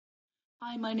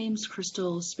Hi, my name's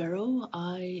Chrystal Sparrow.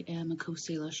 I am a Coast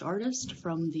Salish artist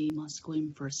from the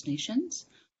Musqueam First Nations.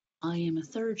 I am a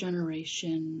third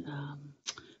generation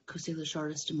Coast Salish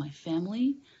artist in my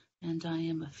family, and I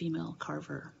am a female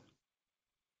carver.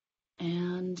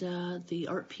 And the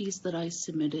art piece that I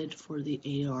submitted for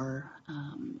the AR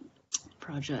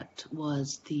project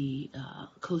was the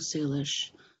Coast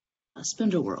Salish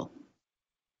spindle whorl.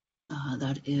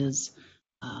 That is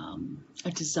a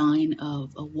design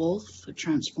of a wolf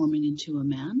transforming into a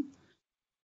man.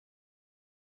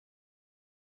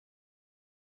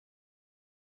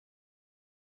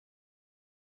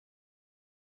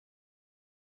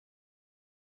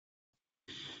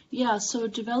 Yeah, so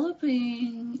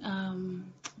developing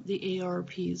the AR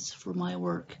piece for my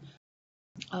work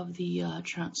of the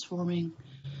transforming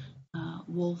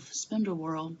wolf spindle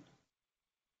whorl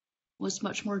was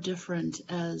much more different,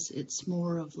 as it's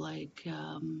more of like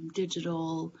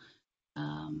digital,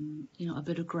 a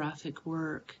bit of graphic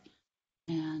work,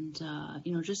 and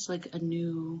just like a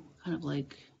new kind of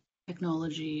like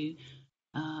technology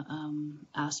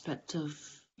aspect of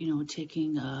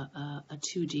taking a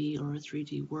 2D or a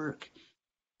 3D work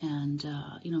and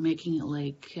making it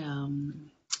like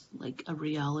a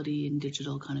reality and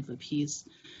digital kind of a piece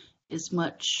is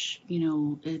much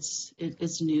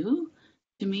it's new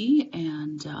to me,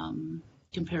 and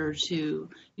compared to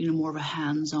more of a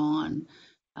hands-on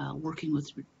working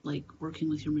with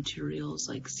your materials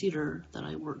like cedar that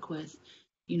I work with.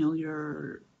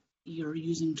 You're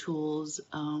using tools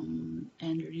and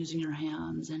you're using your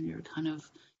hands and you're kind of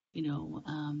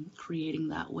creating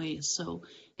that way. So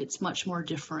it's much more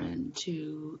different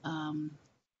to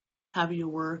have your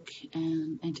work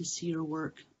and to see your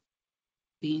work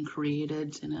being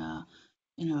created in a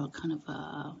kind of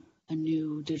a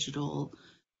new digital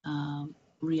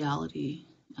reality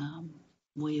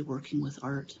way of working with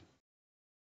art.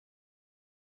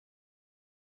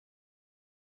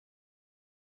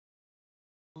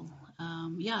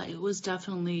 Yeah, it was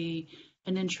definitely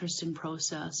an interesting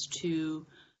process to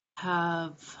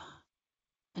have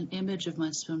an image of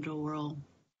my spindle whorl,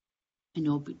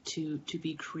 to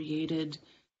be created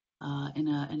in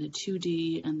a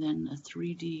 2D and then a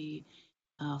 3D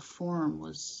form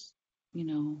was,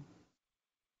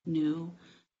 new.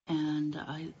 And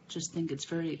I just think it's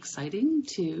very exciting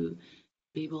to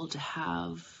be able to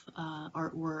have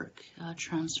artwork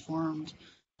transformed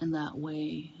in that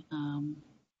way.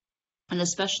 And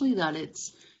especially that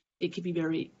it could be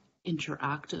very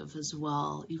interactive as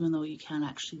well, even though you can't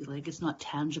actually, it's not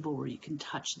tangible where you can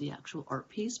touch the actual art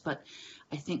piece. But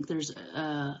I think there's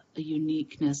a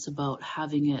uniqueness about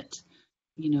having it,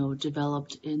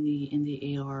 developed in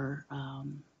the AR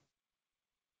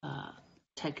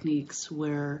techniques,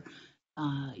 where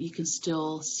you can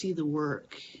still see the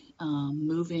work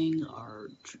moving, or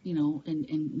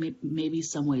in maybe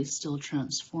some ways still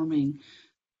transforming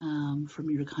from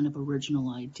your kind of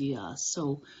original idea.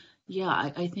 So yeah,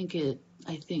 I think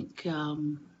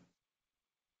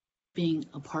being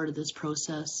a part of this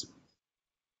process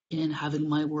and having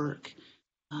my work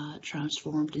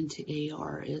transformed into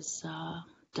AR is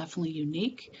definitely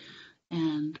unique,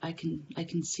 and I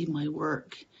can see my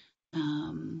work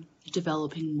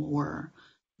developing more,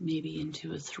 maybe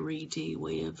into a 3D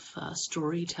way of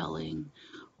storytelling,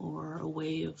 or a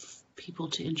way of people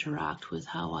to interact with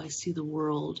how I see the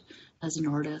world as an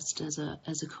artist, as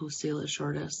a Coast Salish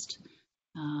artist.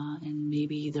 And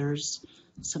maybe there's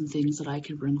some things that I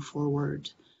can bring forward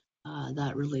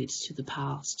that relates to the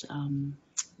past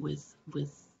with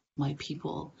my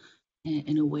people,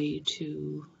 in a way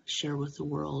to share with the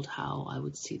world how I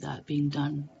would see that being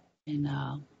done in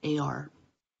AR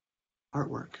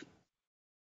artwork.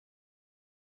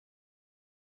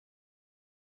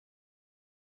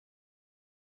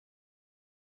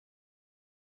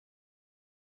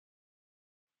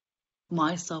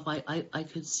 Myself, I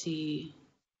could see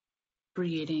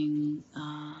creating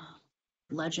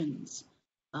legends,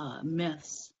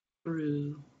 myths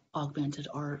through augmented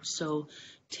art. So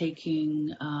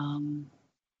taking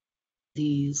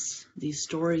these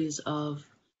stories of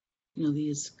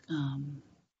these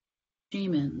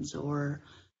shamans or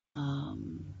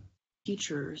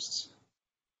teachers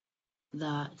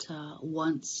that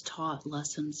once taught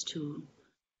lessons to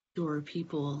our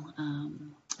people.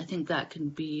 I think that can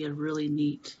be a really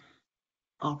neat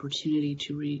opportunity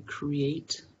to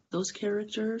recreate those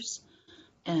characters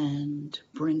and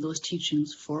bring those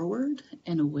teachings forward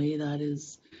in a way that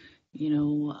is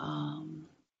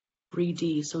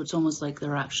 3D, so it's almost like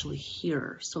they're actually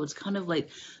here. So it's kind of like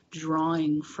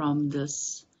drawing from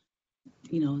this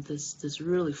this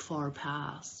really far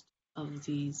past of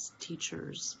these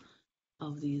teachers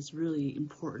these really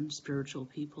important spiritual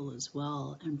people as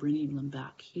well, and bringing them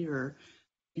back here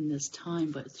in this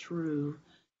time, but through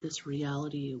this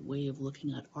reality way of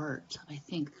looking at art. I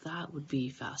think that would be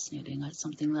fascinating. That's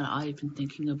something that I've been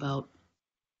thinking about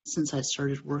since I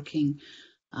started working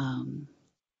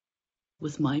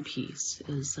with my piece,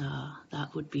 is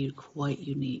that would be quite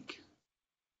unique.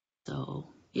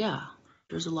 So yeah,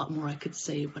 there's a lot more I could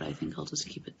say, but I think I'll just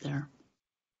keep it there.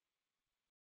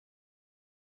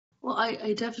 Well,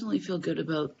 I definitely feel good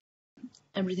about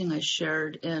everything I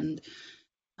shared, and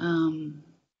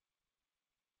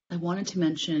I wanted to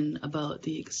mention about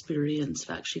the experience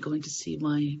of actually going to see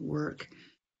my work.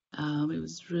 It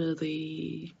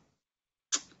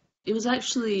was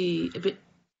actually a bit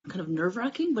kind of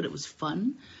nerve-wracking, but it was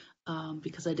fun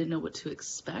because I didn't know what to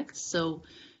expect. So,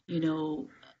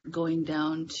 going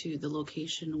down to the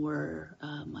location where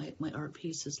my art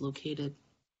piece is located,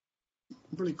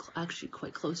 really actually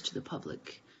quite close to the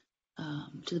public,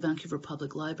 to the Vancouver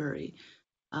Public Library.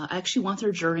 I actually went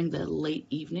there during the late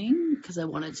evening because I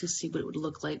wanted to see what it would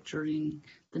look like during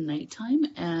the nighttime,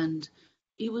 and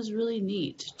it was really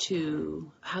neat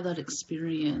to have that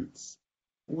experience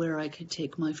where I could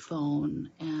take my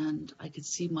phone and I could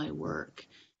see my work,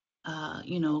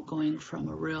 going from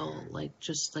a real,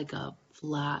 just like a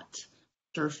flat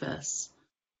surface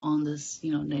on this,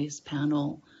 nice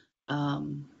panel,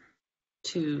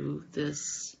 to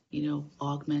this,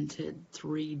 augmented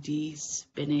 3D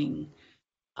spinning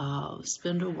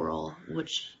spindle whirl,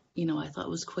 which, I thought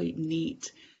was quite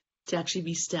neat to actually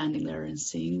be standing there and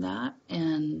seeing that,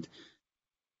 and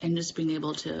just being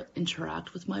able to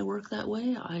interact with my work that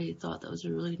way. I thought that was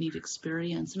a really neat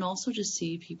experience, and also just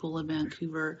see people in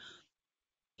Vancouver,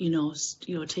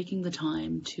 taking the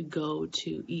time to go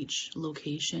to each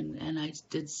location. And I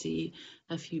did see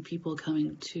a few people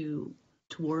coming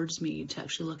towards me to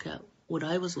actually look at what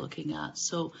I was looking at.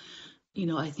 So,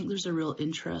 I think there's a real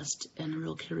interest and a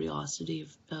real curiosity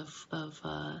of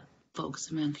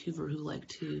folks in Vancouver who like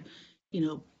to,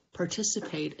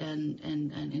 participate and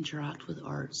interact with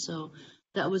art. So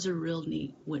that was a real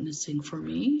neat witnessing for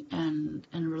me, and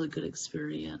a really good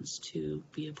experience to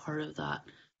be a part of that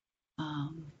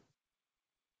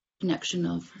connection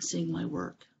of seeing my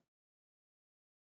work.